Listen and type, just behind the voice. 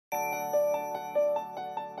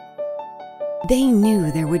They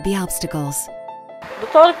knew there would be obstacles. The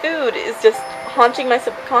thought of food is just haunting my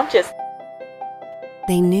subconscious.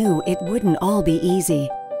 They knew it wouldn't all be easy.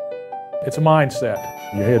 It's a mindset.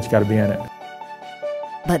 Your head's got to be in it.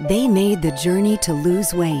 But they made the journey to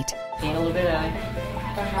lose weight. Gain a little bit of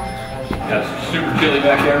Got some super chilly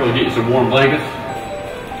back there. We'll get you some warm blankets.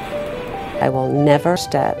 I will never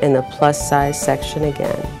step in the plus size section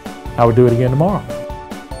again. I would do it again tomorrow.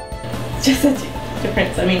 It's just a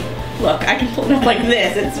difference. I mean, look, I can pull it up like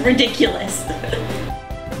this. It's ridiculous.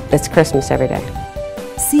 It's Christmas every day.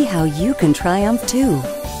 See how you can triumph too.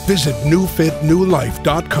 Visit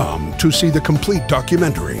newfitnewlife.com to see the complete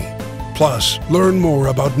documentary. Plus, learn more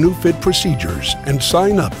about NewFit procedures and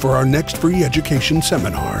sign up for our next free education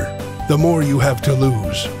seminar. The more you have to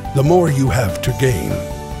lose, the more you have to gain.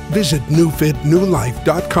 Visit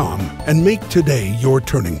newfitnewlife.com and make today your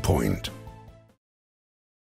turning point.